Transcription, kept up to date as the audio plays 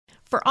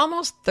For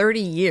almost 30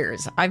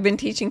 years, I've been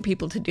teaching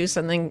people to do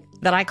something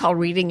that I call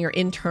reading your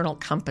internal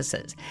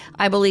compasses.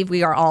 I believe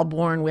we are all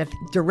born with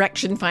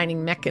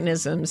direction-finding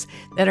mechanisms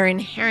that are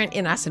inherent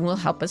in us and will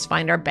help us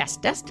find our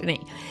best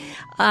destiny.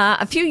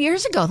 A few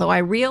years ago, though, I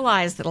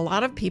realized that a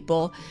lot of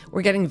people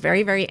were getting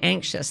very, very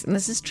anxious. And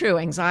this is true.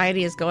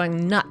 Anxiety is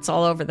going nuts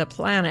all over the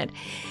planet.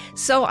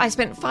 So I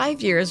spent 5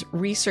 years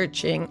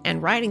researching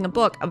and writing a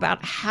book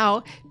about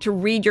how to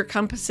read your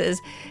compasses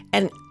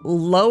and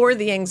lower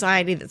the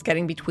anxiety that's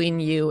getting between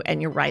you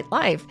and your right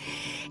life.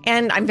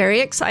 And I'm very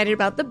excited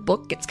about the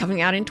book. It's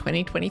coming out in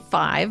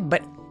 2025,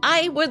 but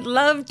I would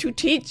love to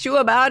teach you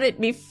about it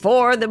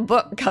before the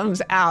book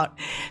comes out.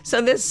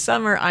 So this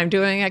summer, I'm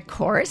doing a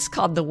course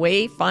called The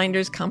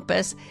Wayfinder's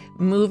Compass,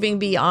 Moving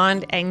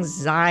Beyond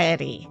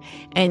Anxiety.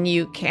 And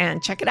you can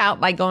check it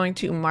out by going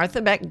to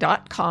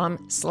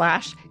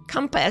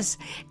marthabeck.com/compass,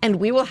 and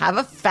we will have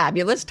a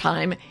fabulous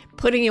time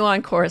putting you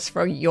on course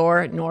for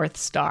your North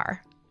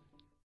Star.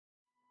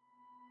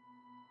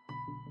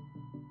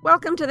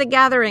 Welcome to the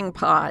Gathering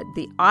Pod,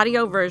 the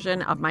audio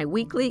version of my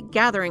weekly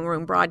Gathering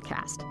Room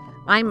broadcast.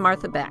 I'm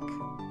Martha Beck,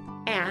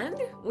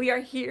 and we are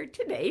here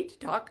today to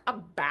talk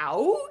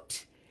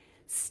about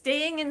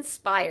staying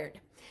inspired,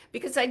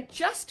 because I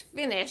just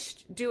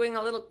finished doing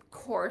a little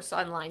course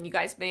online. You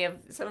guys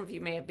some of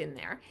you may have been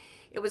there.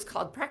 It was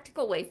called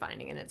Practical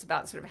Wayfinding, and it's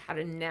about sort of how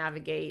to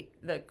navigate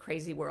the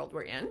crazy world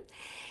we're in.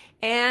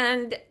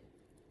 And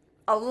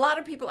a lot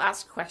of people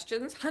asked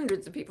questions,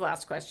 hundreds of people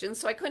asked questions,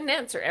 so I couldn't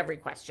answer every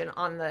question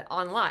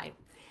online.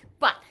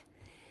 But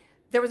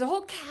there was a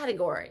whole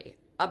category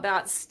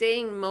about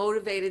staying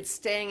motivated,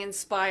 staying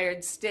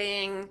inspired,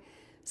 staying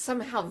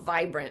somehow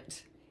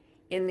vibrant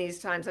in these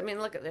times. I mean,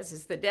 look at this.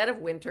 It's the dead of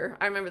winter.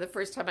 I remember the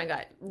first time I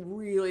got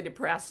really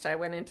depressed, I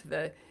went into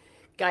the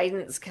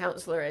guidance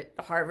counselor at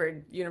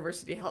Harvard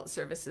University Health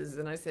Services,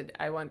 and I said,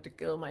 I want to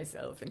kill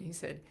myself. And he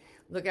said,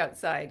 look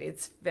outside,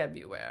 it's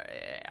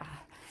February.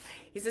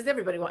 He says,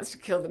 everybody wants to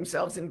kill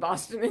themselves in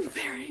Boston in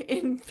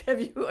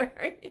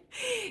February.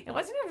 It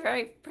wasn't a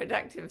very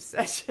productive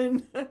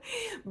session,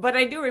 but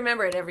I do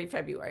remember it every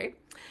February.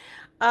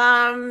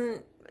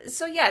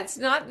 So yeah, it's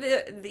not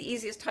the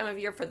easiest time of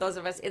year for those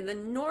of us in the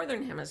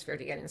Northern Hemisphere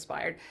to get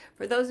inspired.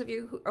 For those of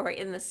you who are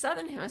in the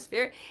Southern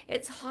Hemisphere,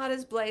 it's hot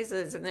as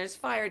blazes and there's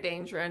fire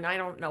danger and I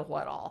don't know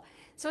what all.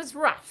 So it's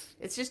rough.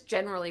 It's just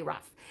generally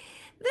rough.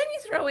 Then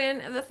you throw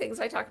in the things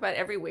I talk about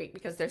every week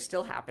because they're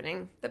still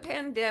happening. The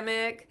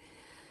pandemic,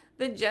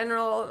 the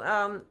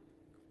general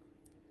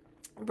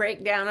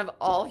breakdown of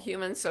all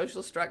human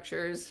social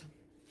structures.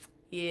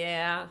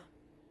 Yeah,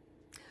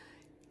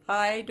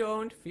 I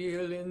don't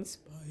feel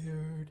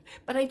inspired,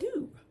 but I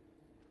do,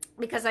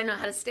 because I know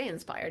how to stay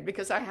inspired,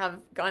 because I have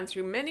gone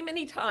through many,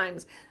 many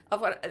times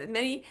of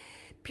many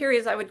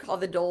periods I would call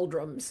the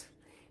doldrums.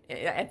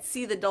 At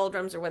sea, the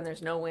doldrums are when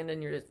there's no wind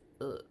and you're just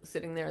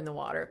sitting there in the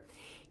water.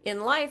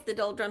 In life, the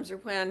doldrums are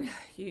when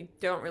you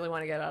don't really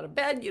want to get out of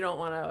bed, you don't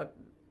want to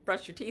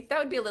brush your teeth. That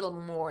would be a little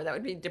more. That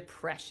would be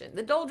depression.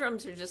 The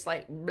doldrums are just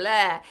like,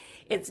 blah.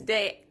 It's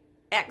day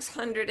X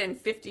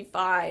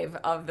 155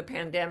 of the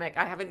pandemic.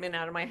 I haven't been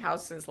out of my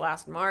house since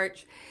last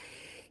March.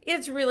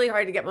 It's really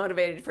hard to get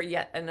motivated for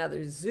yet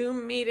another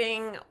Zoom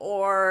meeting,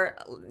 or,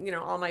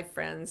 all my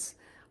friends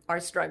are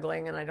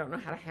struggling and I don't know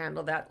how to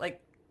handle that.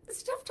 Like,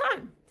 it's a tough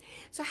time.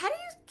 So how do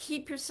you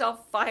keep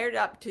yourself fired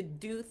up to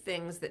do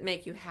things that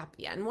make you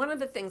happy? And one of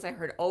the things I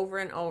heard over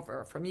and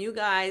over from you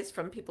guys,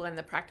 from people in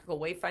the Practical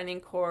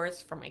Wayfinding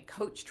course, from my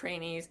coach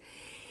trainees,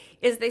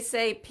 is they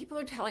say, people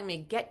are telling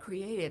me, get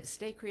creative,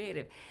 stay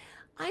creative.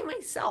 I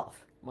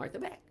myself, Martha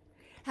Beck,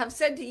 have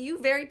said to you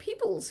very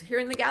peoples here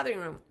in the Gathering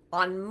Room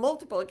on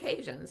multiple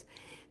occasions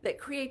that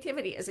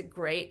creativity is a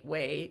great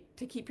way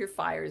to keep your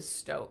fires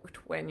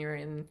stoked when you're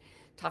in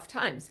tough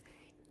times.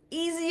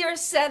 Easier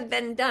said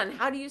than done.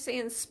 How do you stay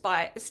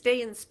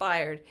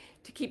inspired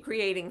to keep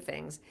creating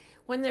things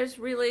when there's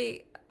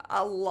really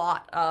a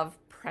lot of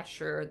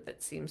pressure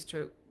that seems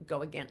to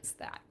go against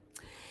that?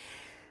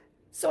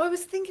 So I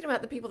was thinking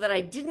about the people that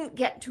I didn't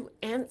get to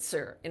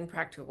answer in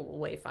Practical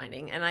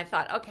Wayfinding, and I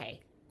thought, okay,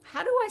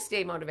 how do I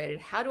stay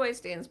motivated? How do I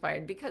stay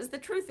inspired? Because the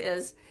truth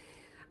is,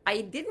 I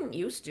didn't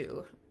used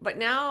to, but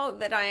now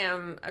that I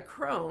am a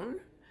crone,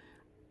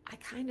 I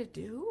kind of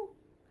do.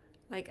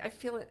 Like, I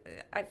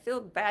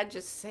feel bad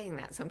just saying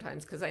that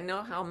sometimes, because I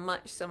know how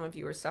much some of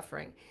you are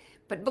suffering.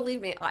 But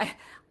believe me,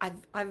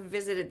 I've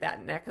visited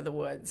that neck of the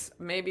woods.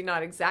 Maybe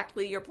not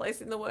exactly your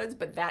place in the woods,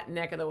 but that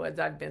neck of the woods,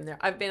 I've been there.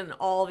 I've been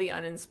all the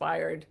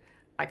uninspired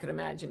I could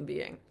imagine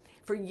being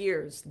for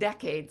years,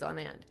 decades on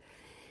end.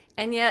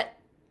 And yet,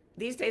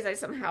 these days I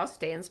somehow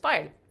stay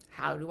inspired.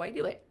 How do I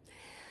do it?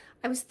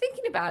 I was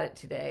thinking about it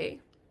today,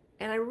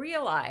 and I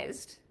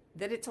realized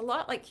that it's a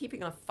lot like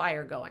keeping a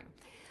fire going.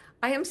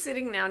 I am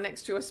sitting now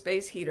next to a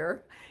space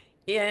heater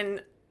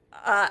in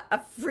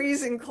a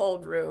freezing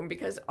cold room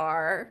because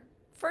our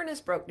furnace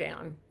broke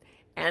down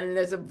and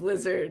there's a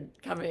blizzard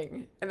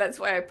coming. And that's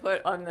why I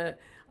put on the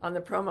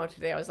promo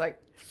today, I was like,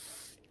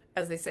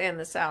 as they say in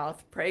the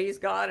South, praise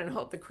God and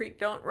hope the creek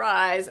don't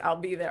rise. I'll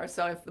be there.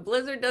 So if the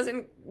blizzard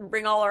doesn't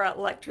bring all our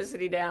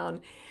electricity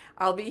down,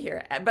 I'll be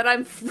here. But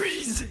I'm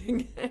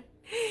freezing,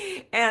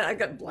 and I've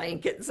got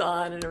blankets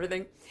on and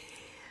everything.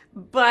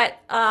 But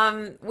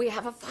we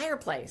have a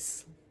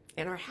fireplace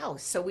in our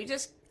house, so we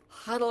just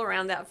huddle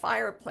around that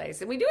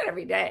fireplace, and we do it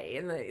every day.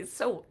 And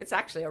it's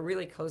actually a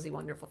really cozy,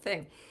 wonderful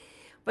thing.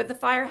 But the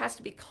fire has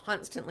to be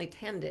constantly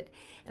tended.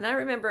 And I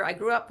remember I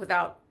grew up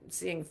without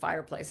seeing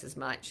fireplaces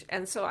much,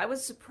 and so I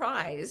was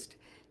surprised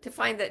to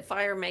find that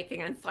fire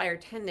making and fire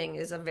tending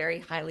is a very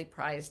highly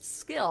prized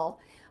skill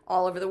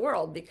all over the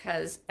world,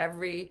 because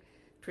every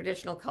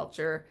traditional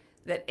culture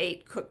that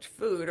ate cooked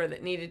food or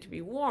that needed to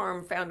be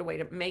warm found a way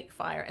to make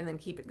fire and then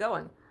keep it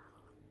going.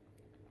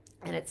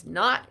 And it's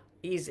not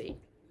easy.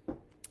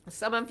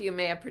 Some of you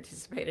may have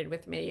participated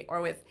with me or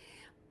with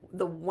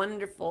the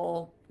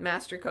wonderful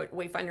master coach,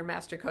 Wayfinder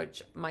master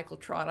coach, Michael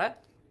Trotta.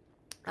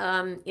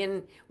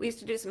 We used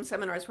to do some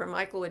seminars where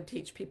Michael would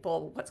teach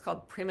people what's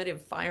called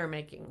primitive fire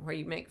making, where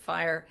you make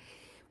fire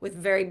with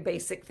very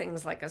basic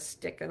things like a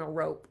stick and a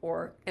rope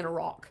or in a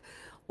rock,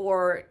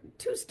 or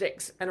two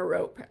sticks and a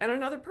rope and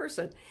another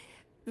person.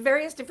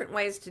 Various different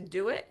ways to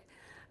do it,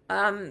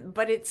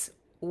 but it's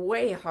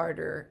way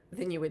harder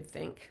than you would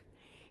think.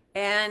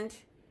 And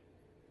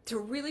to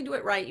really do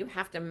it right, you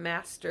have to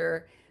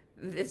master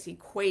this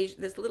equation,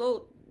 this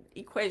little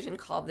equation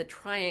called the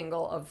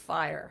triangle of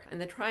fire. And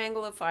the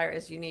triangle of fire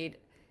is you need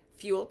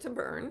fuel to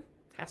burn,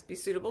 it has to be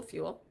suitable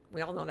fuel.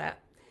 We all know that.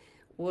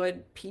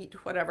 Wood,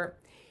 peat, whatever.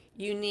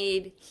 You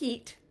need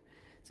heat,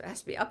 so it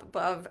has to be up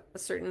above a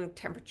certain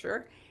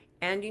temperature.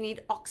 And you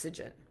need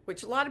oxygen,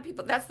 which a lot of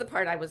people, that's the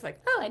part I was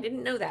like, oh, I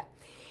didn't know that.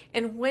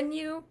 And when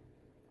you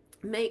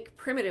make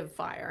primitive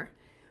fire,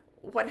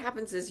 what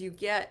happens is you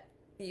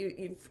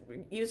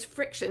use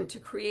friction to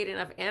create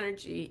enough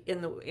energy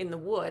in the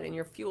wood and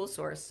your fuel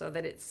source so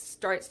that it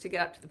starts to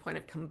get up to the point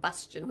of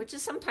combustion, which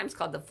is sometimes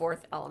called the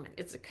fourth element.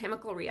 It's a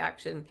chemical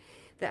reaction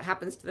that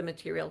happens to the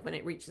material when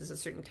it reaches a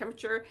certain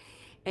temperature,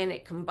 and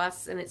it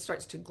combusts and it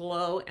starts to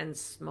glow and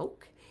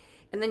smoke.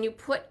 And then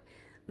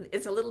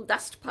it's a little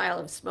dust pile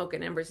of smoke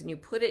and embers, and you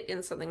put it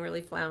in something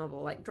really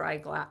flammable like dry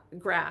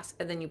grass,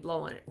 and then you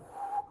blow on it,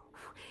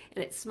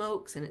 and it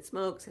smokes and it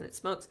smokes and it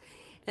smokes,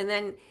 and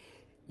then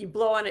you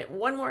blow on it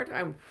one more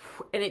time,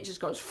 and it just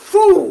goes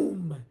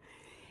boom,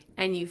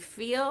 and you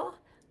feel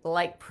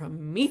like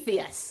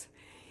Prometheus.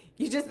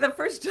 The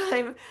first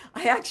time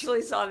I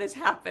actually saw this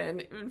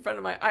happen in front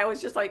of I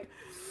was just like,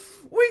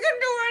 we can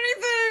do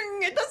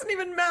anything. It doesn't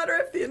even matter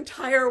if the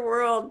entire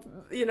world,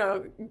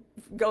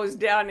 goes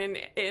down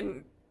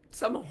in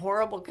some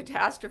horrible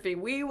catastrophe.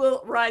 We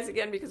will rise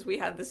again because we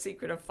had the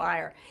secret of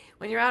fire.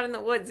 When you're out in the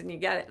woods and you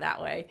get it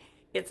that way,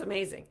 it's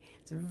amazing.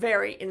 It's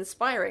very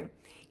inspiring.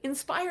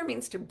 Inspire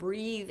means to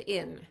breathe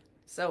in.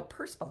 So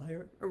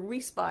perspire or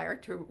respire,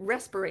 to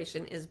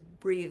respiration is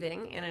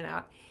breathing in and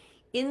out.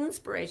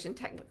 Inspiration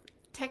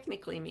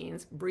technically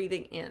means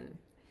breathing in.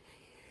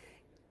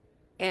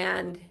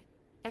 And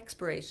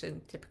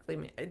expiration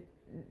typically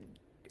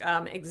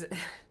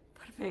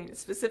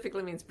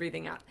specifically means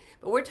breathing out.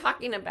 But we're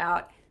talking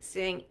about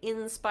staying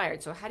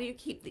inspired. So how do you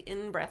keep the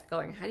in-breath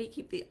going? How do you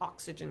keep the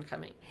oxygen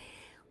coming?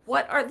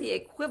 What are the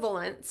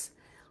equivalents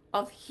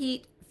of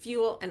heat,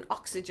 fuel, and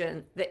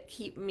oxygen that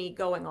keep me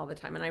going all the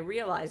time? And I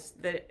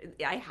realized that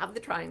I have the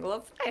triangle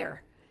of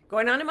fire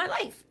going on in my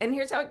life. And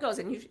here's how it goes,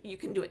 and you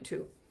can do it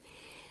too.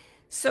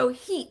 So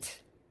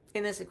heat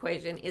in this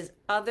equation is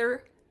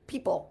other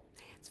people.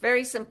 It's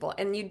very simple,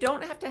 and you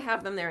don't have to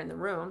have them there in the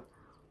room.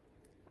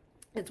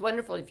 It's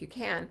wonderful if you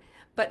can,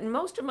 but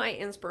most of my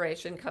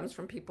inspiration comes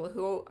from people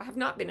who have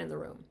not been in the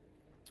room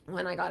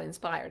when I got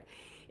inspired.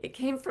 It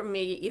came from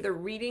me either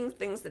reading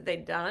things that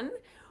they'd done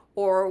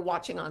or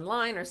watching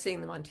online or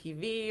seeing them on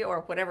TV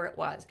or whatever it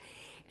was.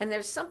 And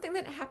there's something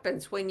that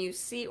happens when you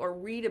see or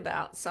read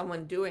about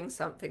someone doing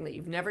something that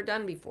you've never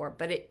done before,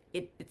 but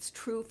it's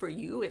true for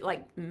you. It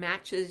like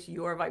matches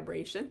your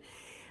vibration,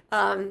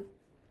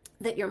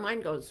 that your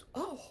mind goes,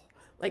 oh,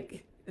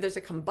 like there's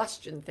a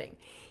combustion thing.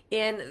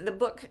 In the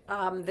book,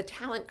 The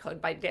Talent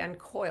Code by Dan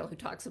Coyle, who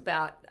talks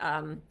about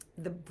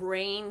the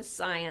brain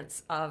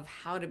science of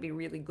how to be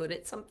really good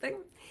at something,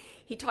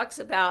 he talks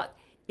about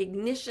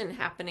ignition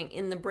happening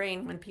in the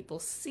brain when people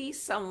see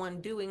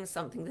someone doing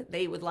something that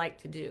they would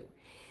like to do.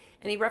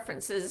 And he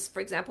references, for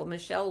example,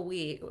 Michelle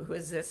Wie, who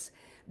is this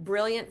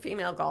brilliant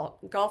female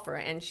golfer,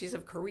 and she's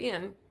of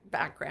Korean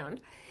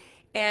background.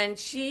 And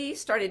she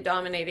started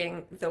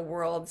dominating the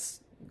world's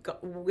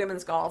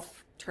women's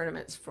golf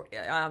tournaments for,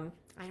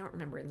 I don't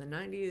remember, in the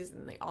 90s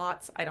and the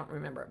aughts, I don't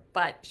remember.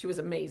 But she was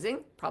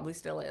amazing, probably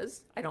still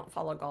is. I don't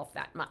follow golf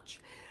that much.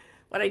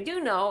 What I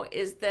do know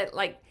is that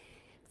like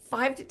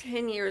 5 to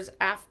 10 years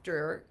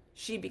after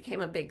she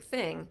became a big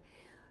thing,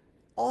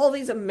 all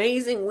these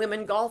amazing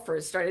women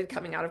golfers started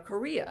coming out of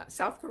Korea,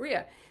 South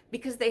Korea,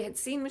 because they had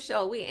seen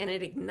Michelle Wie, and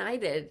it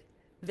ignited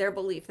their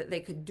belief that they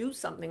could do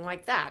something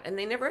like that. And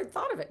they never had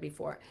thought of it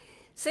before.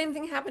 Same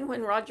thing happened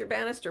when Roger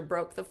Bannister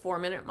broke the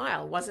 4-minute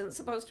mile. Wasn't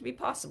supposed to be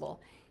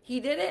possible. He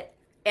did it,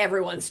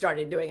 everyone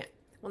started doing it.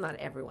 Well, not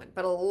everyone,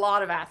 but a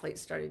lot of athletes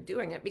started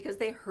doing it because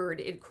they heard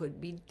it could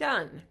be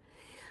done.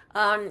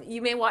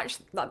 You may watch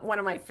one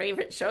of my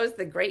favorite shows,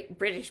 The Great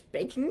British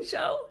Baking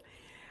Show.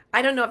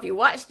 I don't know if you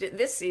watched it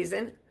this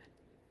season.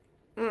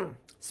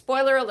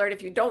 Spoiler alert,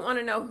 if you don't want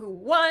to know who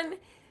won,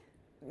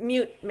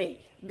 mute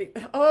me.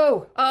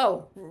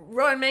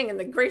 Rowan Mangan,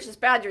 the gracious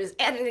badger, is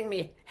editing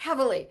me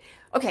heavily.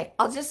 Okay,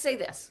 I'll just say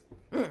this.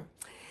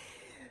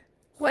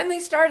 When they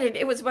started,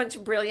 it was a bunch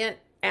of brilliant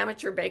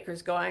amateur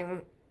bakers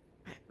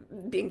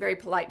being very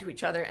polite to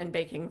each other and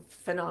baking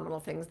phenomenal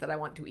things that I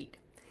want to eat.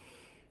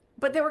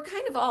 But they were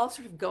kind of all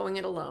sort of going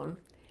it alone.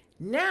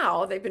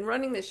 Now they've been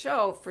running the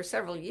show for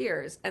several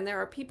years, and there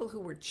are people who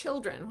were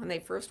children when they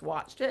first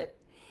watched it.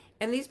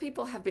 And these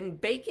people have been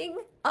baking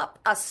up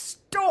a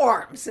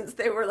storm since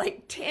they were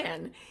like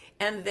 10,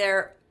 and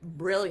they're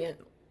brilliant.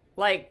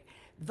 Like,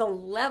 the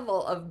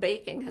level of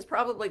baking has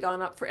probably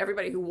gone up for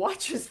everybody who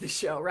watches the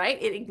show,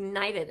 right? It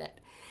ignited it.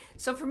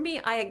 So for me,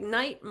 I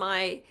ignite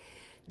my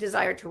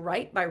desire to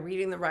write by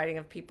reading the writing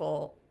of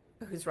people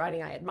whose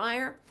writing I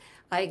admire.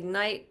 I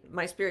ignite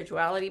my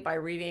spirituality by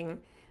reading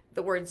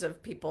the words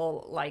of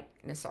people like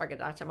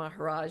Nisargadatta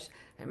Maharaj.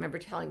 I remember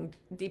telling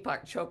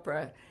Deepak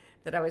Chopra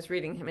that I was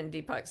reading him, and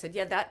Deepak said,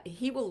 yeah, that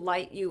he will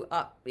light you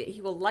up.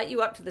 He will light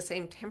you up to the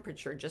same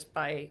temperature just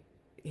by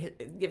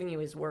giving you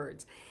his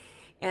words.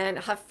 And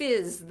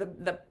Hafiz,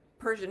 the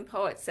Persian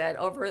poet, said,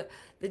 over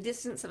the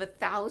distance of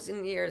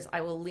 1,000 years,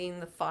 I will lean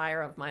the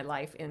fire of my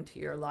life into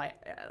your life,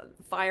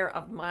 fire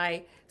of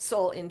my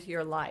soul into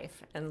your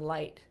life, and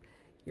light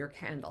your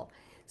candle.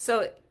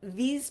 So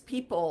these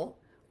people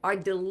are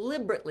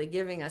deliberately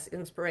giving us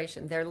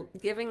inspiration. They're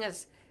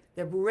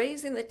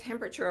raising the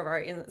temperature of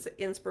our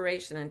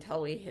inspiration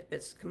until we hit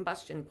this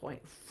combustion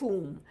point,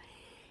 boom.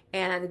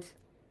 And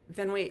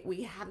then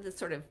we have this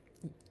sort of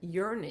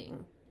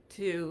yearning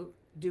to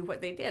do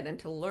what they did and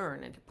to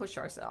learn and to push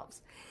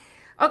ourselves.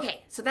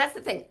 Okay, so that's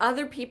the thing.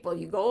 Other people,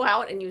 you go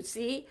out and you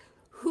see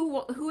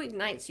who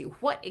ignites you,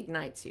 what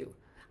ignites you.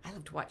 I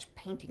love to watch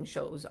painting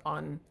shows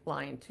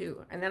online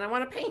too. And then I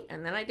want to paint,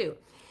 and then I do.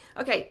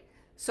 Okay,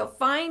 so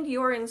find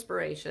your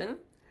inspiration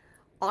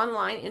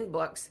online in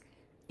books.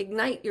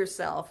 Ignite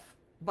yourself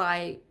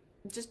by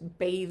just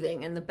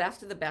bathing in the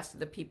best of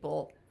the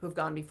people who've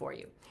gone before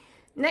you.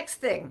 Next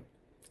thing,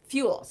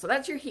 fuel. So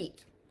that's your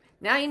heat.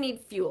 Now you need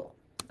fuel.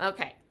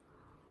 Okay.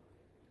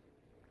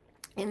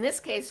 In this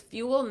case,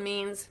 fuel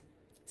means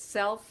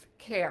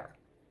self-care.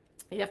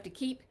 You have to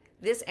keep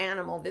this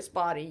animal, this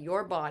body,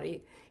 your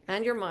body,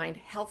 and your mind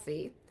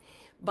healthy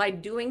by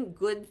doing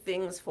good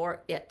things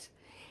for it.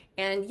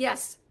 And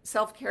yes,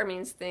 self-care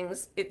means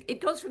things,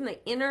 it goes from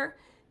the inner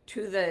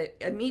to the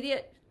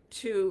immediate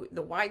to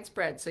the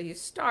widespread. So you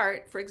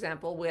start, for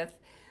example, with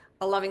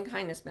a loving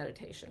kindness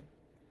meditation.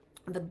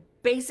 The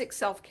basic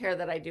self-care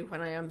that I do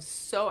when I am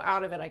so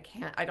out of it,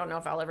 I don't know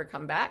if I'll ever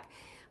come back.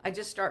 I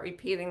just start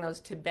repeating those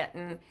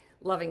Tibetan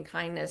loving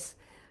kindness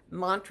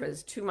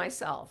mantras to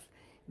myself.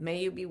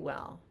 May you be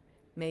well.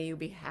 May you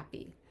be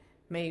happy.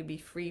 May you be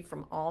free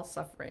from all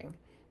suffering.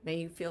 May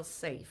you feel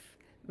safe.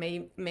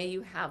 May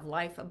you have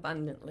life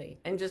abundantly.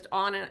 And just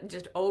on and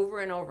just over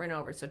and over and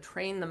over. So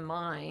train the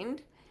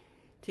mind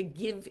to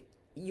give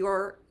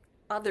your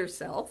other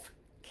self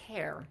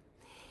care.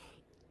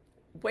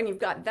 When you've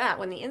got that,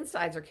 when the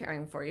insides are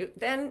caring for you,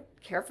 then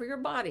care for your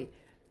body.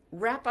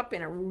 Wrap up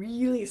in a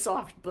really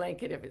soft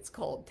blanket if it's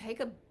cold.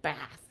 Take a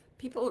bath.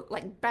 People,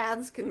 like,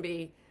 baths can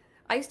be,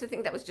 I used to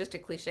think that was just a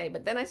cliche,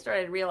 but then I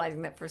started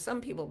realizing that for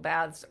some people,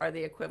 baths are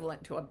the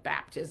equivalent to a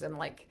baptism.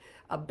 Like,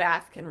 a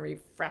bath can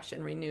refresh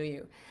and renew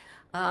you.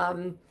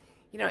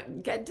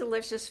 Get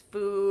delicious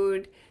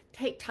food,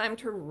 take time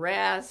to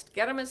rest,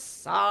 get a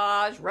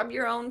massage, rub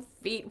your own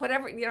feet,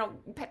 whatever,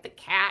 pet the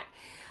cat.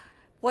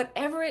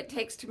 Whatever it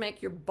takes to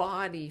make your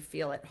body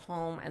feel at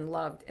home and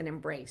loved and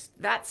embraced,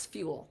 that's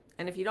fuel.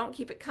 And if you don't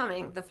keep it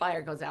coming, the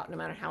fire goes out, no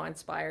matter how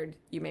inspired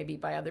you may be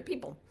by other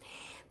people.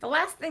 The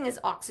last thing is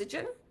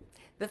oxygen.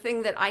 The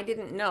thing that I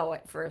didn't know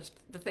at first.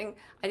 The thing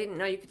I didn't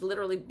know you could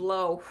literally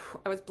blow.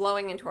 I was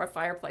blowing into our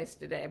fireplace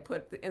today. I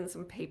put in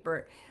some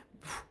paper.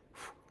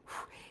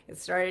 It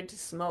started to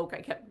smoke.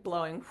 I kept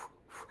blowing.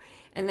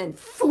 And then,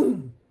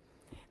 boom,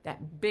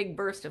 that big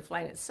burst of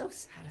flame. It's so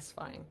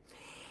satisfying.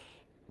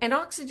 And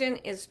oxygen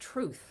is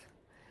truth.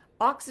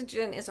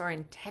 Oxygen is our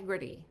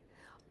integrity.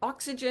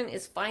 Oxygen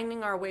is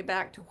finding our way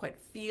back to what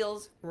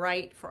feels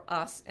right for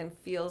us and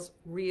feels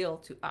real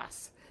to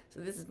us.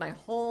 So this is my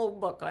whole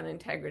book on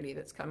integrity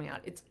that's coming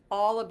out. It's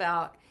all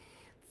about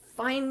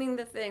finding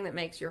the thing that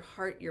makes your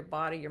heart, your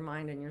body, your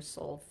mind, and your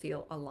soul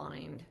feel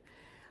aligned.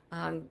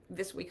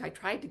 This week I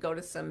tried to go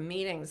to some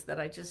meetings that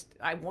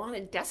I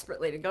wanted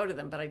desperately to go to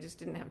them, but I just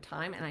didn't have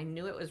time, and I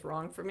knew it was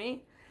wrong for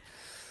me.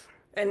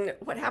 And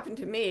what happened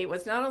to me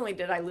was not only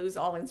did I lose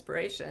all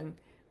inspiration,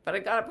 but I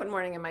got up one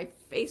morning and my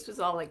face was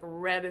all like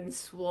red and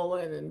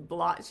swollen and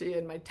blotchy,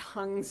 and my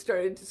tongue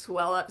started to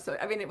swell up. So,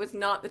 it was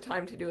not the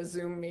time to do a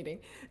Zoom meeting.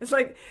 It's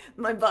like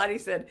my body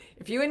said,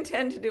 if you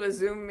intend to do a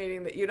Zoom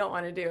meeting that you don't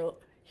want to do,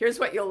 Here's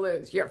what you'll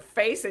lose: your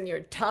face and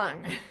your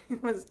tongue.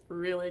 It was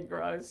really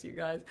gross, you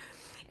guys.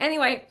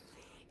 Anyway,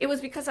 it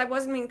was because I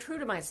wasn't being true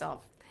to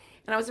myself.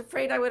 And I was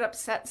afraid I would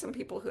upset some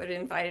people who had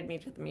invited me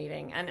to the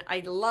meeting. And I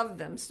loved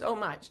them so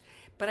much.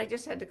 But I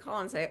just had to call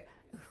and say,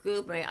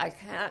 excuse me, I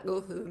can't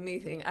go to the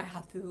meeting. I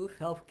have to do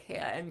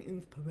self-care and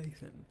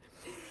inspiration.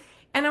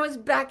 And I was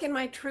back in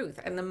my truth.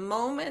 And the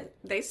moment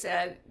they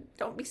said,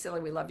 don't be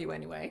silly, we love you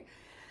anyway,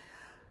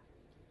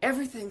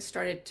 everything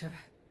started to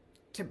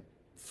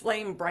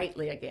flame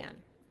brightly again.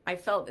 I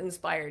felt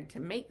inspired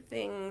to make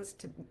things,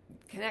 to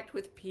connect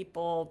with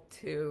people,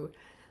 to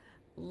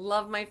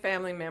love my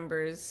family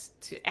members,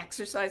 to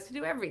exercise, to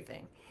do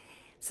everything.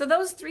 So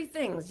those three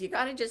things, you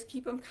got to just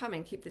keep them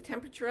coming. Keep the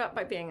temperature up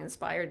by being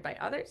inspired by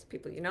others,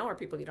 people you know or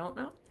people you don't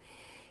know.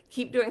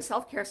 Keep doing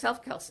self-care,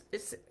 because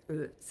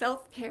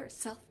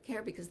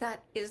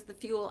that is the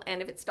fuel.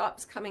 And if it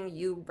stops coming,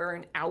 you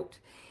burn out.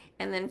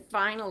 And then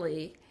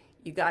finally,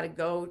 you got to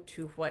go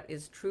to what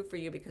is true for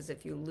you, because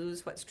if you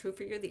lose what's true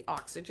for you, the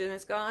oxygen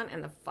is gone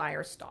and the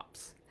fire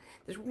stops.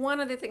 There's one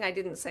other thing I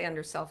didn't say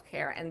under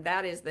self-care, and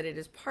that is that it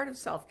is part of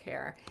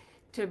self-care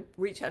to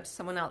reach out to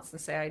someone else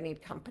and say, I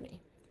need company.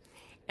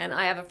 And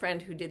I have a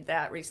friend who did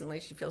that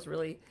recently. She feels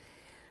really,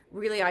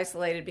 really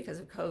isolated because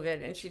of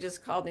COVID. And she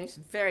just called me. She's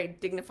a very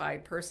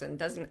dignified person,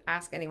 doesn't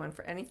ask anyone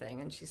for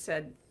anything. And she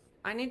said,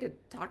 I need to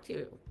talk to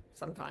you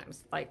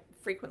sometimes, like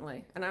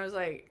frequently. And I was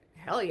like,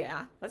 hell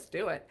yeah, let's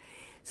do it.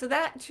 So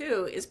that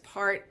too is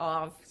part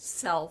of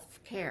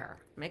self-care,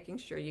 making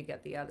sure you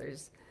get the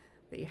others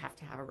that you have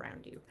to have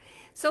around you.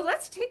 So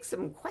let's take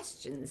some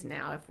questions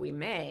now, if we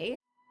may.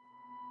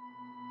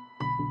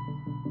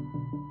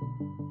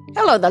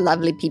 Hello, the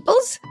lovely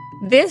peoples.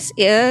 This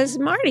is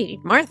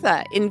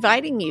Martha,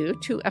 inviting you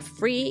to a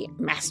free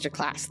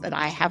masterclass that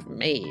I have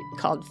made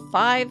called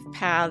 5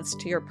 Paths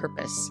to Your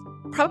Purpose.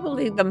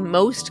 Probably the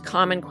most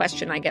common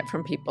question I get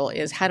from people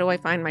is, how do I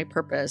find my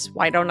purpose?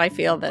 Why don't I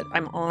feel that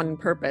I'm on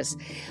purpose?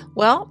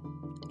 Well,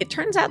 it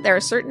turns out there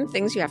are certain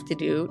things you have to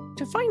do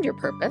to find your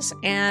purpose,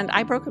 and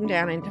I broke them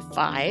down into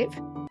 5,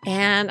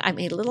 and I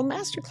made a little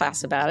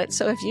masterclass about it.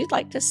 So if you'd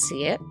like to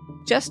see it,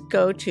 just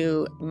go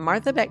to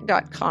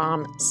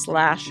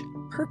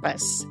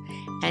marthabeck.com/purpose,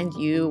 and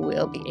you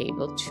will be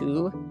able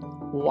to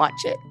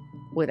watch it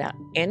without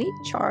any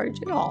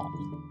charge at all.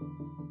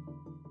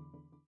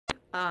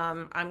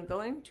 I'm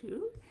going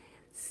to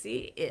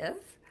see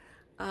if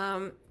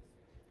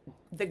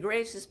the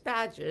Gracious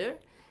Badger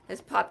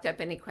has popped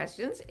up any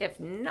questions. If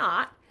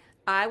not,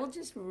 I will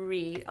just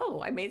read.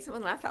 Oh, I made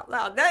someone laugh out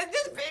loud. That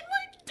just made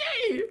my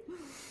day.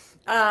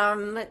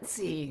 Let's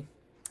see.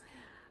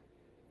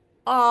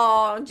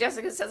 Oh,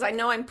 Jessica says, I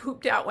know I'm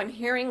pooped out when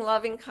hearing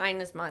loving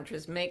kindness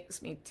mantras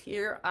makes me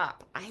tear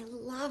up. I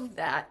love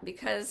that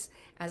because,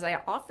 as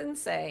I often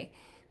say,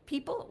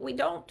 people, we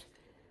don't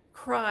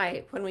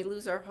cry when we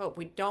lose our hope.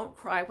 We don't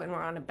cry when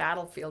we're on a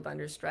battlefield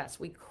under stress.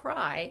 We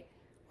cry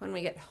when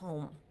we get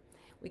home.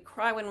 We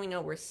cry when we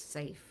know we're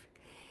safe.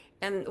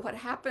 And what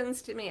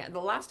happens to me, the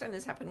last time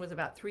this happened was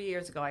about 3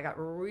 years ago. I got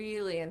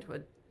really into a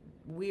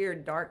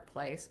weird, dark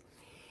place,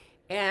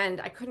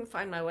 and I couldn't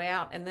find my way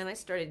out. And then I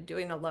started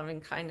doing the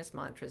loving kindness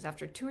mantras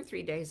after 2 or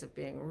 3 days of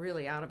being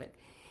really out of it.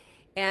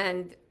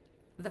 And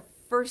the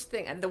first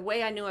thing, the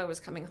way I knew I was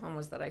coming home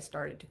was that I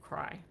started to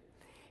cry.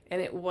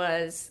 And it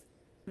was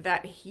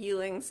that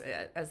healing,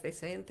 as they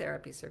say in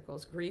therapy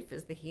circles, grief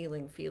is the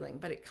healing feeling,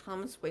 but it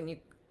comes when you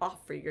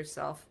offer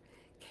yourself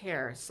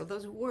care. So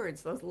those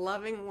words, those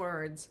loving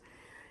words,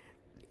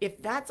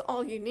 if that's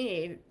all you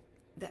need,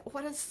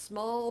 what a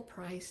small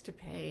price to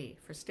pay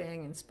for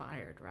staying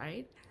inspired,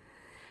 right?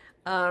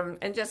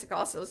 And Jessica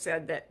also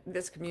said that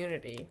this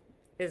community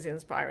is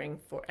inspiring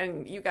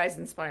and you guys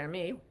inspire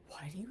me.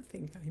 Why do you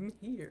think I'm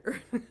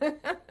here?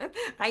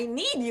 I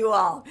need you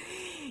all.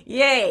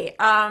 Yay.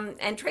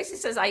 And Tracy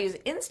says, I use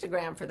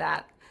Instagram for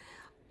that.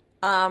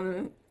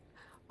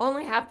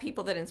 Only have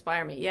people that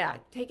inspire me. Yeah,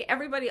 take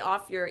everybody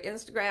off your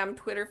Instagram,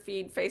 Twitter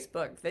feed,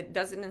 Facebook that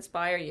doesn't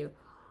inspire you.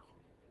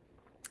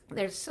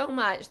 There's so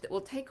much that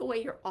will take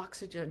away your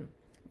oxygen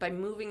by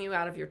moving you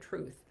out of your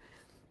truth.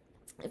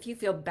 If you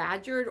feel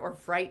badgered or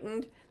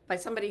frightened by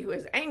somebody who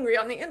is angry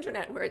on the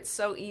internet, where it's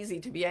so easy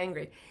to be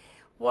angry,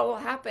 what will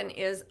happen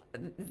is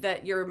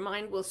that your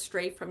mind will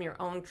stray from your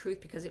own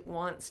truth because it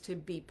wants to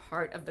be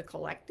part of the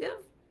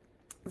collective.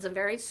 It's a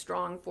very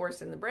strong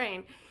force in the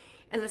brain.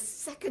 And the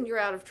second you're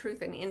out of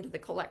truth and into the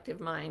collective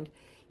mind,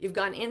 you've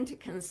gone into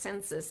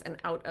consensus and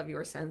out of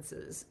your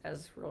senses,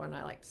 as Ro and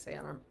I like to say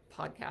on our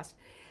podcast.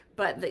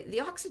 But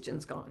the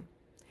oxygen's gone.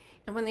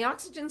 And when the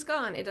oxygen's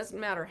gone, it doesn't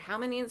matter how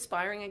many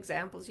inspiring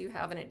examples you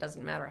have, and it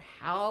doesn't matter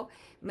how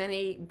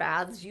many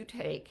baths you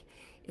take.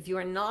 If you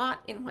are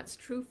not in what's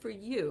true for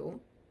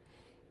you,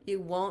 you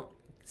won't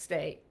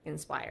stay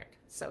inspired.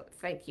 So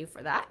thank you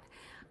for that.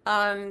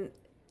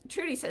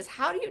 Trudy says,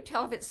 how do you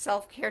tell if it's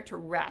self-care to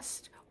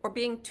rest or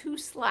being too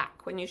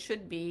slack when you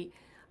should be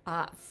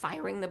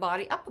firing the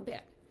body up a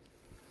bit?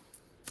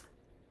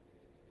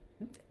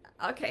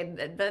 Okay,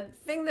 the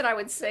thing that I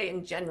would say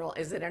in general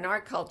is that in our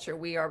culture,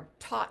 we are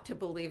taught to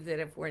believe that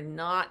if we're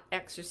not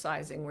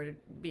exercising, we're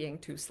being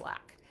too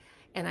slack.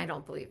 And I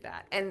don't believe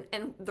that. And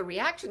the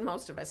reaction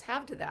most of us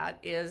have to that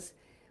is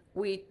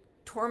we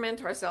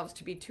torment ourselves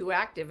to be too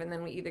active, and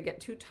then we either get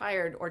too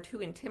tired or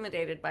too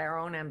intimidated by our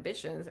own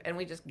ambitions, and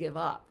we just give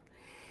up.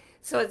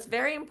 So it's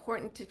very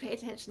important to pay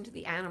attention to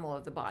the animal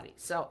of the body.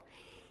 So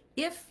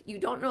if you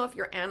don't know if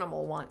your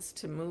animal wants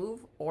to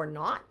move or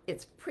not,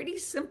 it's pretty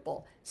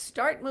simple.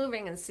 Start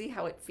moving and see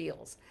how it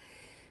feels.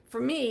 For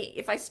me,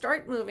 if I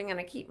start moving and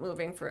I keep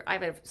moving I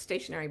have a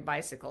stationary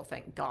bicycle,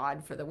 thank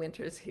God for the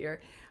winters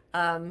here.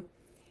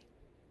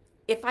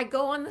 If I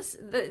go on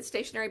the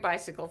stationary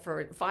bicycle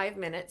for 5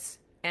 minutes,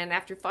 and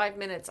after 5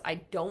 minutes I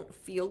don't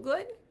feel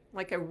good,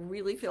 like I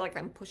really feel like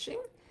I'm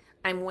pushing,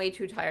 I'm way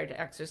too tired to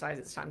exercise.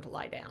 It's time to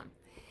lie down.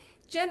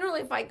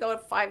 Generally, if I go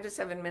 5 to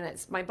 7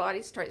 minutes, my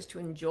body starts to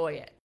enjoy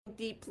it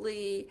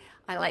deeply.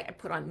 I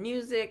put on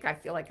music, I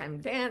feel like I'm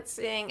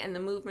dancing, and the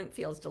movement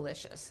feels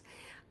delicious.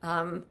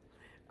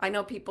 I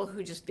know people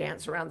who just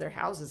dance around their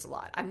houses a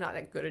lot. I'm not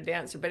that good a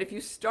dancer, but if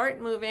you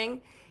start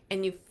moving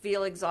and you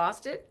feel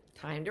exhausted,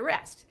 time to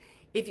rest.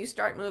 If you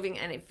start moving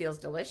and it feels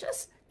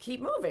delicious,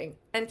 keep moving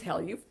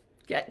until you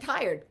get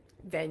tired.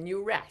 Then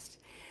you rest.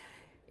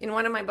 In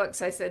one of my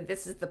books, I said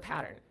this is the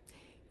pattern.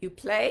 You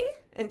play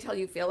until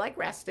you feel like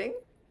resting,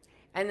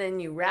 and then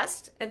you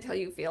rest until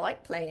you feel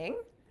like playing,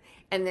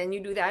 and then you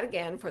do that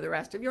again for the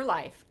rest of your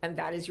life, and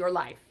that is your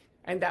life,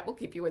 and that will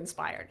keep you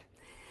inspired.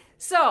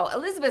 So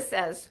Elizabeth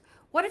says,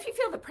 what if you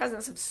feel the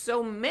presence of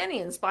so many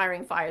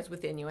inspiring fires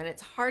within you and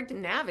it's hard to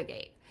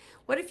navigate?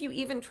 What if you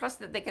even trust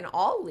that they can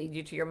all lead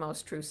you to your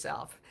most true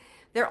self?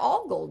 They're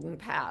all golden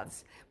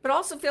paths, but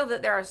also feel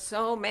that there are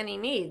so many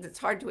needs it's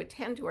hard to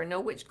attend to or know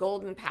which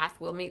golden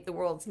path will meet the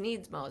world's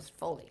needs most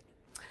fully.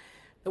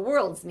 The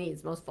world's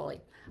needs most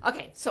fully.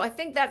 Okay, so I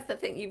think that's the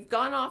thing. You've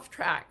gone off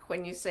track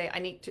when you say I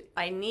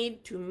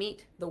need to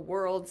meet the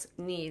world's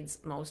needs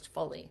most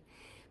fully,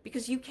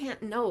 because you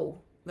can't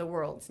know the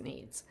world's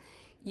needs.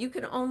 You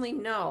can only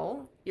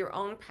know your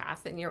own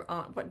path and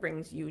what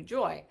brings you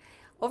joy.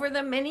 Over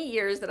the many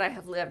years that I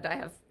have lived, I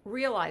have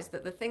realized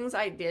that the things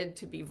I did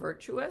to be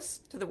virtuous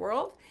to the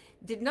world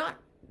did not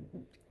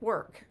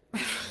work.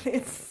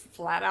 It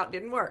flat out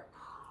didn't work.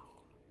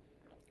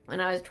 When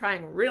I was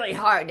trying really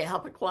hard to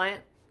help a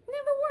client, it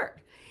never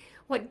worked.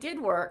 What did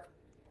work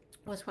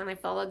was when I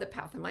followed the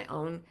path of my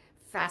own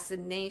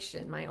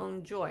fascination, my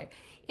own joy.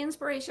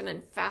 Inspiration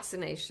and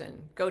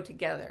fascination go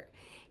together.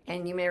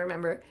 And you may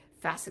remember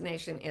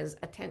fascination is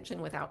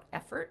attention without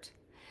effort.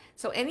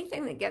 So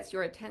anything that gets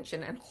your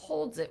attention and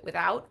holds it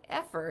without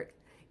effort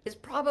is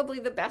probably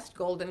the best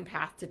golden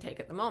path to take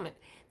at the moment.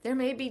 There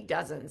may be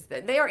dozens.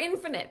 They are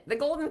infinite. The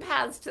golden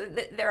paths,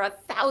 there are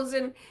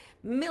 1,000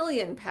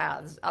 million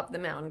paths up the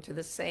mountain to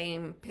the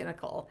same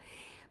pinnacle.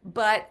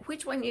 But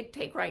which one you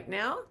take right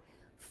now?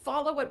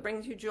 Follow what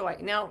brings you joy.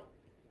 Now,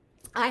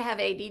 I have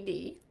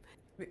ADD.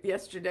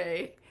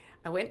 Yesterday,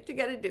 I went to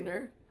get a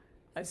dinner.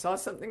 I saw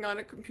something on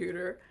a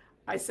computer.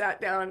 I sat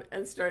down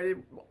and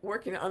started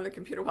working on the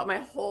computer while my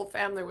whole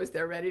family was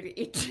there ready to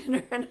eat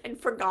dinner, and I'd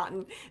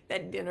forgotten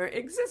that dinner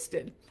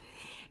existed.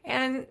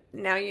 And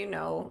now you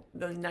know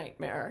the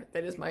nightmare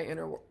that is my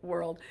inner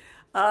world.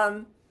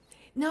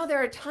 No,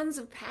 there are tons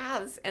of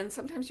paths, and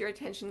sometimes your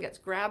attention gets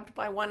grabbed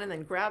by one and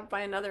then grabbed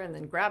by another and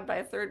then grabbed by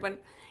a third one.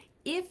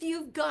 If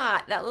you've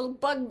got that little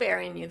bugbear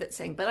in you that's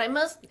saying, but I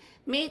must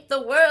meet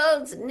the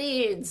world's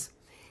needs,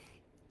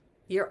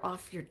 you're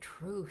off your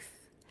truth.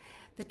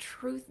 The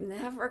truth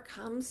never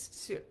comes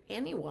to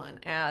anyone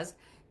as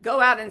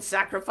go out and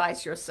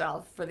sacrifice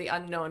yourself for the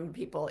unknown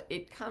people.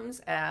 It comes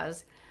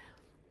as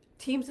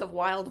teams of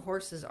wild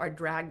horses are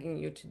dragging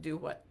you to do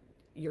what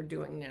you're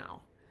doing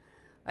now.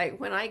 Like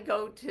when I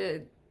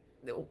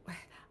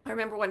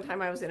remember one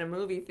time I was in a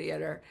movie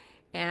theater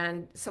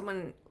and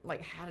someone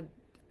had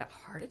a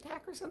heart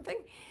attack or something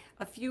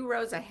a few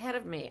rows ahead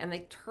of me, and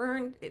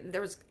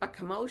there was a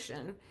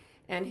commotion,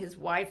 and his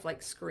wife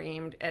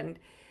screamed, and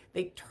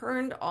they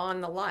turned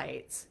on the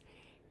lights,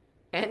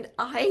 and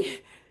I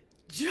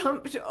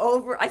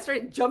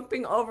started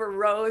jumping over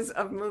rows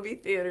of movie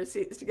theater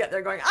seats to get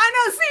there going, I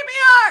know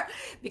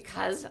CPR,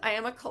 because I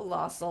am a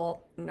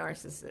colossal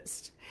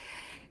narcissist.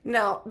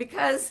 No,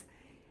 because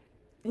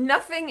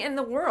nothing in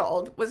the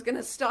world was going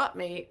to stop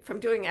me from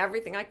doing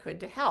everything I could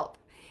to help.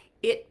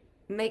 It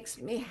makes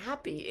me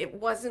happy. It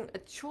wasn't a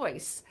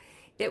choice.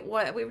 We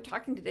were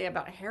talking today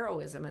about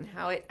heroism and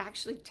how it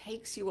actually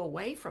takes you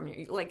away from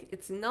you.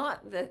 It's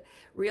not the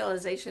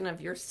realization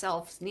of your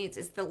self's needs.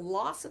 It's the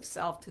loss of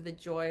self to the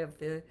joy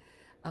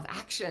of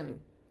action.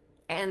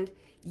 And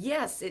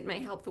yes, it may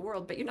help the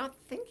world, but you're not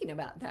thinking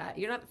about that.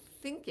 You're not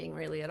thinking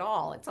really at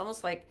all. It's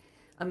almost like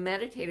a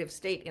meditative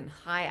state in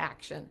high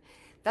action.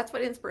 That's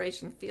what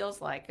inspiration feels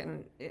like.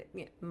 And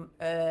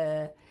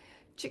Mihai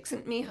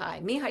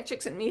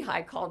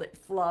Csikszentmihalyi called it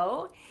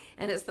flow,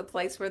 and it's the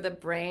place where the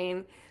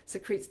brain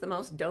secretes the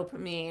most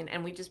dopamine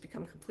and we just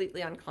become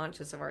completely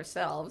unconscious of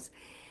ourselves.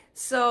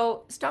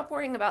 So stop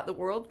worrying about the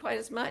world quite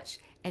as much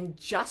and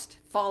just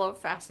follow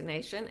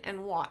fascination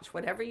and watch.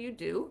 Whatever you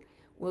do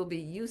will be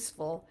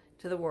useful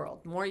to the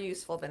world, more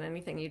useful than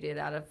anything you did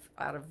out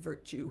of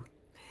virtue.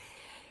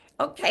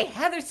 Okay,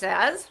 Heather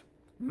says,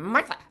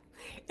 Martha,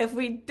 if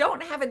we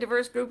don't have a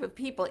diverse group of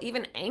people,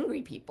 even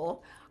angry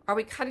people, are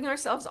we cutting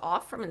ourselves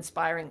off from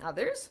inspiring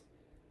others?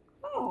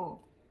 Oh,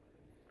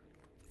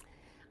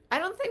 I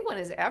don't think one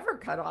is ever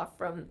cut off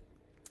from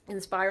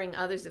inspiring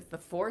others if the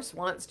force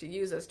wants to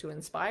use us to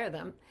inspire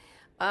them.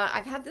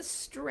 I've had the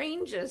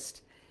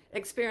strangest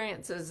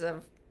experiences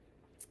of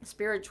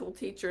spiritual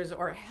teachers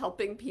or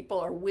helping people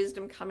or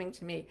wisdom coming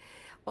to me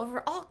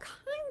over all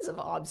kinds of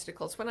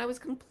obstacles when I was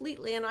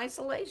completely in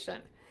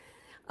isolation.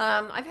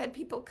 I've had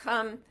people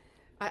come.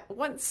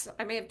 Once,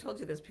 I may have told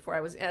you this before,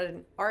 I was at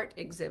an art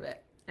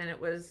exhibit, and it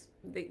was,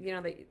 they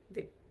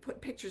put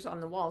pictures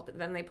on the walls, but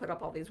then they put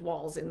up all these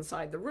walls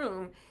inside the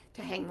room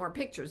to hang more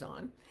pictures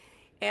on.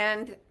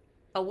 And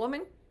a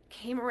woman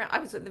came around, I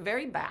was at the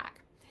very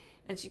back,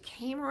 and she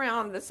came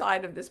around the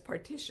side of this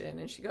partition,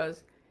 and she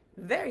goes,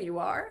 "There you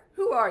are.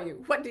 Who are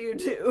you? What do you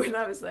do?" And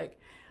I was like,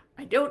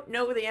 "I don't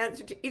know the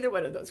answer to either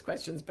one of those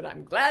questions, but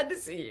I'm glad to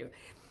see you."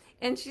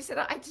 And she said,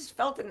 "I just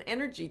felt an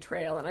energy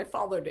trail, and I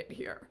followed it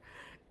here."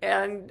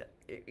 And,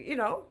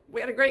 we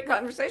had a great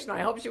conversation.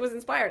 I hope she was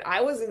inspired.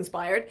 I was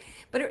inspired.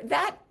 But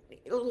that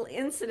little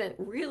incident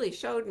really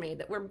showed me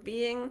that we're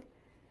being,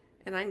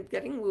 and I'm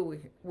getting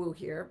woo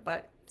here,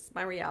 but it's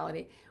my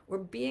reality, we're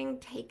being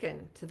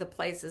taken to the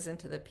places and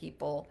to the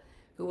people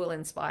who will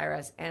inspire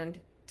us and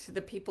to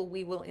the people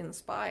we will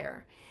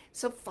inspire.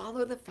 So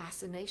follow the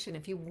fascination.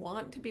 If you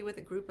want to be with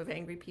a group of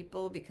angry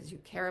people because you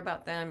care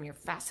about them, you're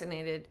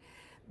fascinated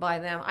by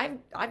them.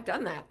 I've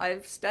done that.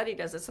 I've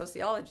studied as a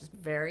sociologist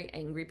very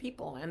angry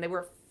people, and they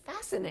were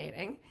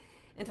fascinating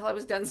until I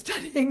was done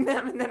studying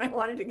them, and then I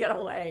wanted to get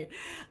away.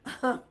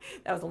 That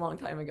was a long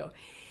time ago.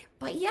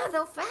 But yeah,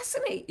 they'll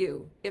fascinate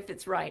you if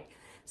it's right.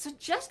 So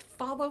just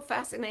follow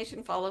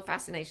fascination,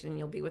 and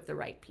you'll be with the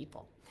right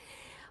people.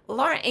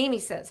 Laura Amy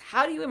says,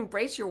 how do you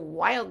embrace your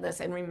wildness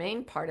and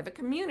remain part of a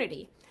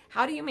community?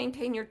 How do you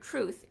maintain your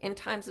truth in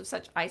times of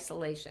such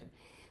isolation?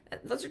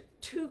 Those are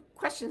two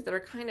questions that are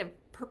kind of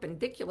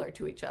perpendicular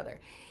to each other.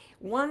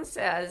 One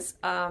says,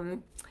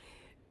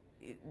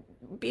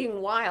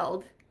 being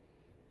wild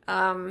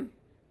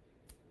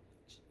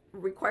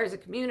requires a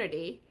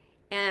community,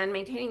 and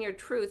maintaining your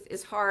truth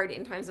is hard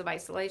in times of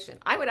isolation.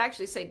 I would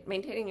actually say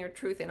maintaining your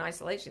truth in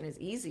isolation is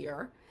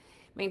easier.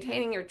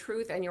 Maintaining your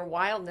truth and your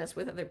wildness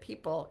with other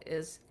people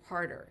is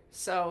harder.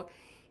 So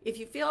if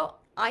you feel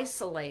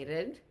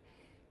isolated,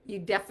 you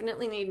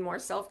definitely need more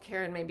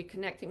self-care and maybe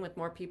connecting with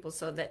more people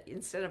so that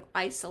instead of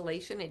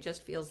isolation, it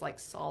just feels like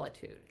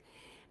solitude.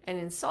 And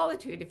in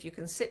solitude, if you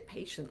can sit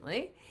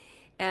patiently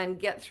and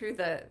get through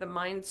the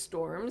mind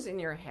storms in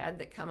your head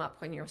that come up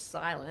when you're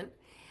silent,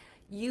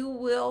 you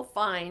will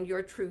find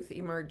your truth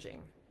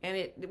emerging.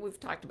 And we've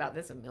talked about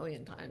this a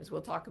million times.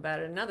 We'll talk about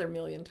it another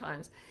million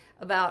times,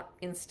 about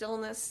in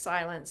stillness,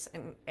 silence,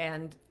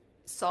 and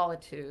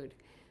solitude,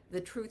 the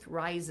truth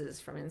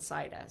rises from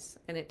inside us,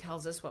 and it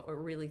tells us what we're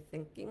really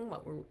thinking,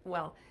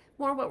 more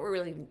what we're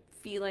really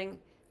feeling,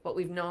 what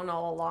we've known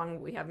all along,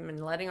 we haven't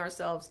been letting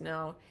ourselves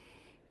know.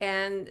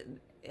 And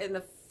in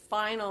the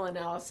final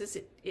analysis,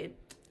 it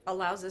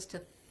allows us to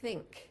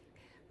think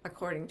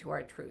according to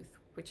our truth,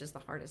 which is the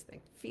hardest thing.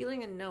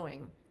 Feeling and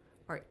knowing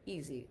are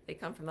easy. They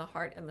come from the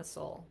heart and the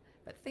soul.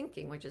 But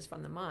thinking, which is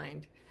from the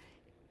mind,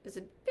 is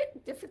a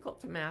bit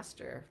difficult to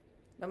master.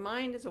 The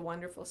mind is a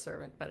wonderful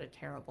servant, but a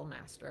terrible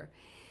master.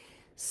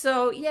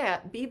 So yeah,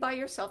 be by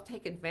yourself,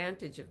 take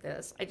advantage of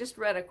this. I just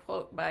read a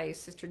quote by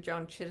Sister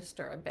Joan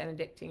Chittister, a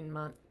Benedictine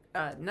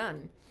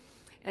nun.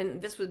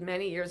 And this was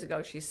many years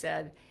ago. She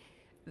said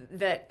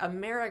that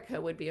America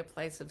would be a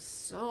place of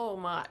so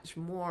much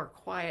more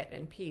quiet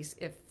and peace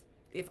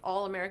if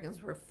all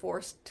Americans were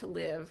forced to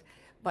live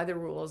by the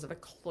rules of a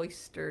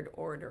cloistered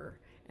order.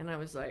 And I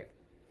was like,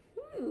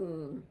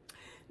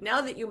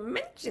 now that you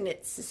mention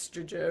it,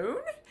 Sister Joan,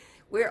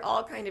 we're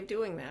all kind of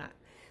doing that.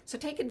 So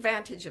take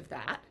advantage of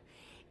that.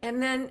 And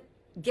then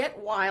get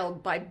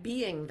wild by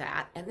being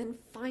that, and then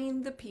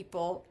find the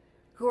people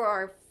who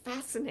are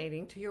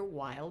fascinating to your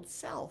wild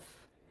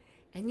self.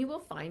 And you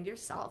will find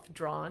yourself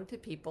drawn to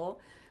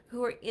people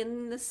who are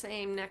in the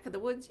same neck of the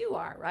woods you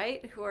are,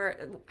 right?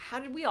 How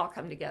did we all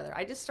come together?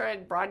 I just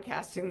started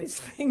broadcasting these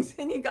things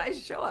and you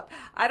guys show up.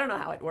 I don't know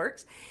how it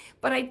works,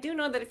 but I do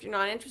know that if you're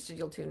not interested,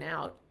 you'll tune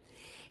out.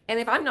 And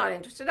if I'm not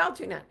interested, I'll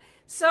tune out.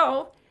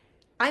 So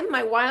I'm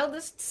my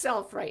wildest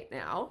self right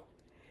now.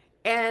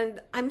 And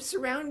I'm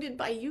surrounded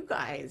by you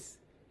guys,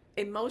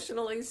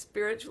 emotionally,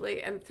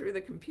 spiritually, and through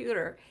the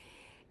computer.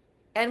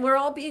 And we're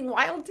all being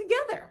wild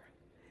together,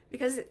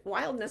 because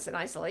wildness and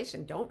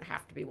isolation don't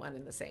have to be one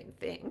and the same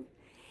thing.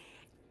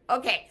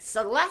 Okay,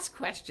 so the last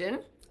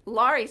question,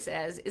 Laurie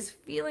says, is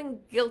feeling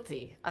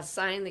guilty a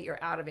sign that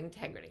you're out of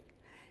integrity?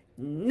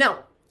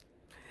 No.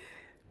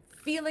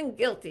 Feeling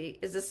guilty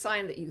is a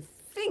sign that you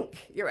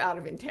think you're out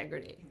of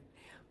integrity.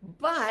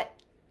 But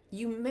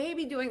you may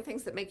be doing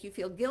things that make you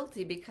feel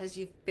guilty because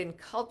you've been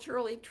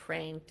culturally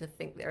trained to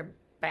think they're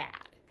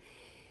bad.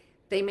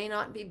 they may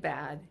not be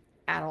bad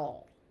at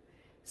all.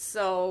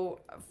 So,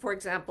 for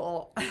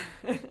example,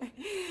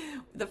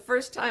 the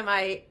first time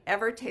I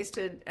ever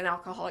tasted an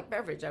alcoholic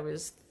beverage, I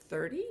was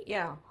 30,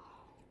 yeah.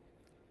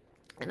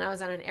 And I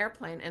was on an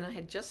airplane, and I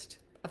had just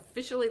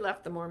officially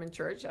left the Mormon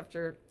church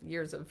after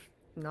years of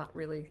not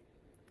really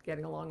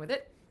getting along with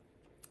it.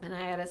 And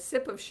I had a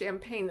sip of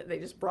champagne that they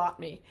just brought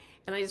me.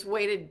 And I just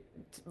waited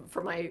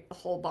for my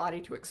whole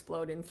body to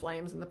explode in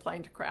flames and the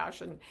plane to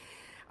crash. And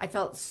I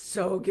felt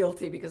so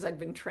guilty because I'd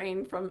been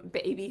trained from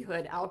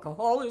babyhood,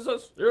 alcohol is a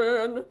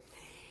sin.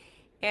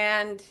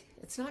 And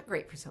it's not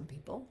great for some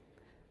people,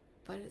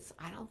 but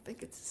I don't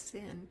think it's a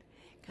sin,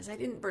 because I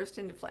didn't burst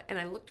into flames. And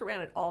I looked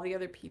around at all the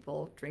other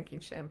people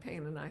drinking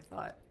champagne, and I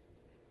thought,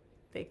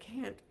 they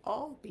can't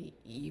all be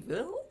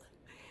evil.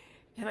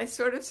 And I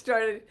sort of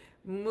started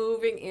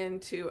moving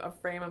into a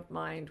frame of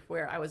mind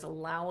where I was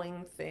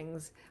allowing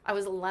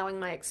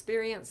my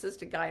experiences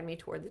to guide me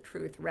toward the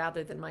truth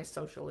rather than my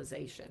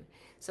socialization.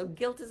 So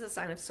guilt is a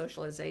sign of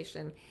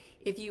socialization.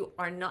 If you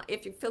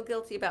feel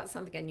guilty about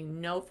something and you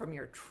know from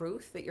your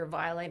truth that you're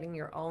violating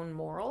your own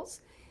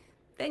morals,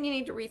 then you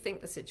need to rethink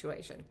the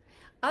situation.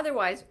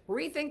 Otherwise,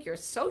 rethink your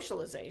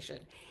socialization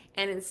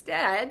and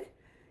instead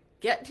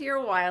get to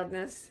your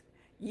wildness,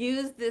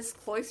 use this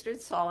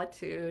cloistered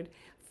solitude,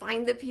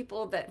 find the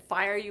people that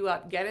fire you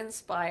up, get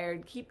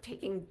inspired, keep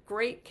taking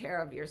great care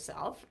of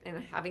yourself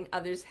and having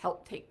others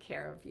help take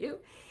care of you,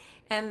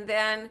 and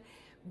then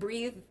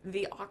breathe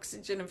the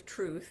oxygen of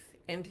truth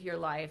into your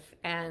life,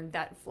 and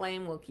that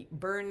flame will keep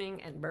burning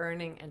and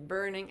burning and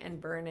burning and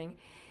burning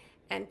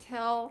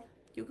until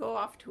you go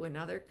off to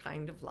another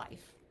kind of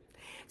life.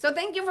 So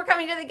thank you for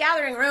coming to the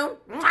gathering room.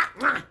 Mwah,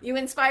 mwah. You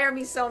inspire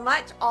me so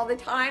much all the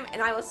time,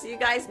 and I will see you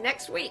guys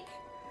next week.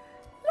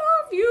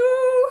 Love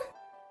you.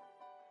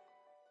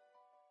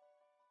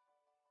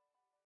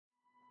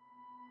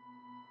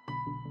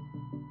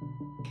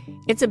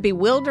 It's a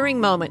bewildering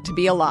moment to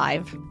be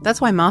alive. That's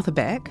why Martha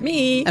Beck,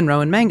 me, and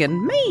Rowan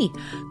Mangan, me,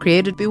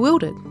 created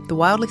Bewildered, the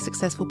wildly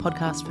successful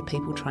podcast for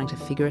people trying to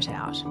figure it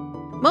out.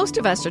 Most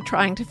of us are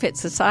trying to fit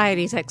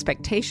society's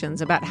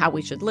expectations about how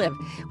we should live,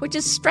 which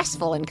is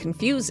stressful and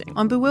confusing.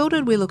 On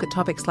Bewildered, we look at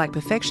topics like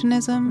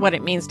perfectionism, what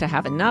it means to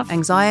have enough,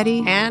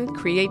 anxiety, and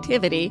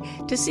creativity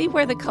to see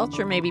where the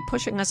culture may be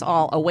pushing us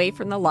all away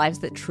from the lives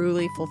that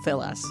truly fulfill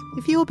us.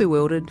 If you're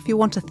bewildered, if you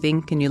want to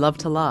think and you love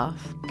to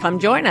laugh, come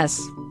join us.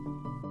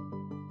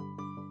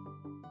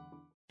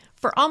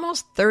 For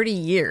almost 30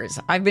 years,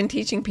 I've been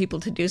teaching people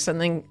to do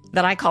something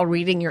that I call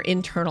reading your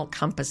internal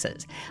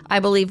compasses. I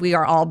believe we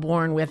are all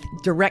born with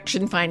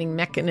direction-finding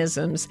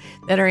mechanisms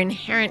that are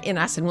inherent in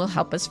us and will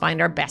help us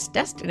find our best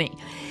destiny.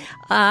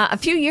 A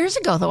few years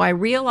ago, though, I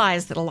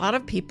realized that a lot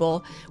of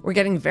people were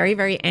getting very,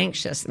 very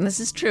anxious. And this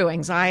is true.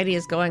 Anxiety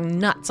is going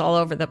nuts all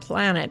over the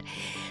planet.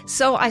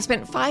 So I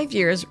spent 5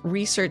 years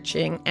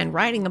researching and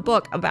writing a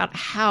book about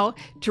how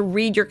to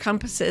read your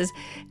compasses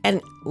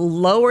and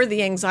lower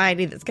the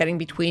anxiety that's getting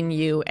between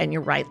you and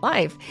your right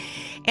life.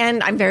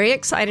 And I'm very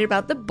excited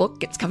about the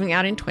book. It's coming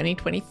out in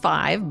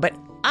 2025, but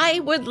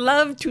I would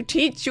love to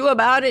teach you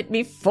about it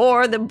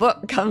before the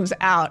book comes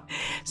out.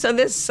 So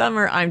this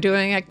summer, I'm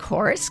doing a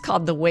course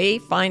called The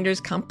Wayfinder's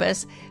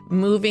Compass,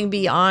 Moving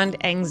Beyond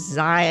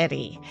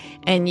Anxiety.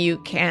 And you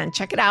can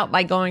check it out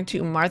by going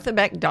to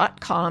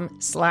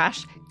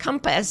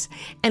marthabeck.com/compass,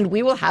 and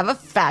we will have a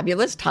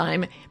fabulous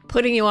time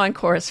putting you on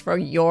course for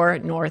your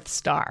North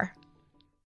Star.